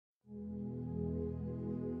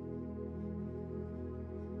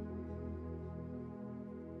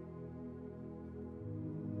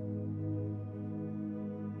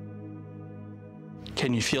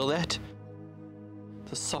Can you feel that?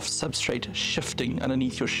 The soft substrate shifting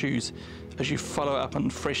underneath your shoes as you follow up on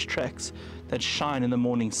fresh tracks that shine in the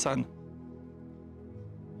morning sun.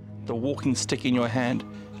 The walking stick in your hand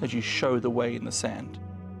as you show the way in the sand.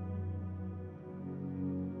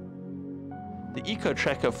 The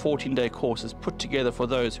EcoTracker 14-day course is put together for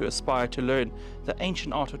those who aspire to learn the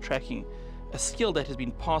ancient art of tracking, a skill that has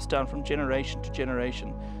been passed down from generation to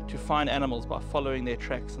generation to find animals by following their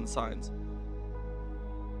tracks and signs.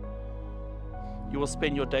 You will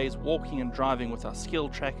spend your days walking and driving with our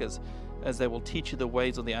skilled trackers as they will teach you the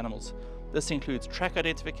ways of the animals. This includes track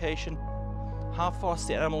identification, how fast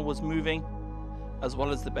the animal was moving, as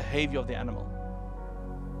well as the behavior of the animal.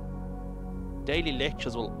 Daily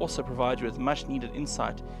lectures will also provide you with much needed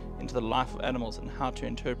insight into the life of animals and how to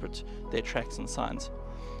interpret their tracks and signs.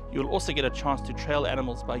 You will also get a chance to trail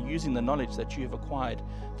animals by using the knowledge that you have acquired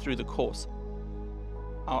through the course.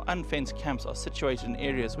 Our unfenced camps are situated in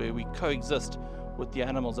areas where we coexist with the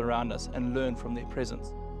animals around us and learn from their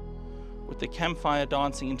presence. With the campfire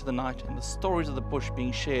dancing into the night and the stories of the bush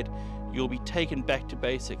being shared, you will be taken back to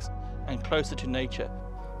basics and closer to nature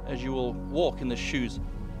as you will walk in the shoes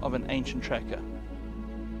of an ancient tracker.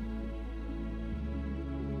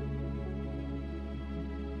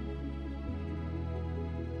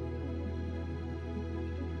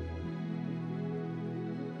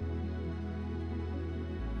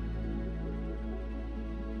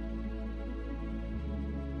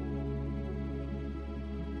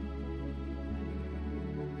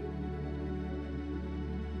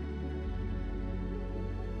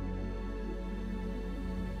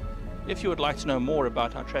 If you would like to know more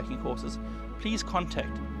about our tracking courses, please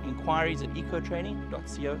contact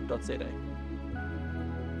inquiries@ecotraining.co.za.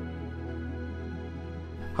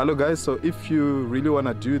 Hello guys, so if you really want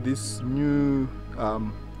to do this new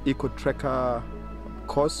EcoTracker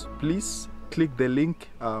course, please click the link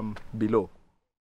below.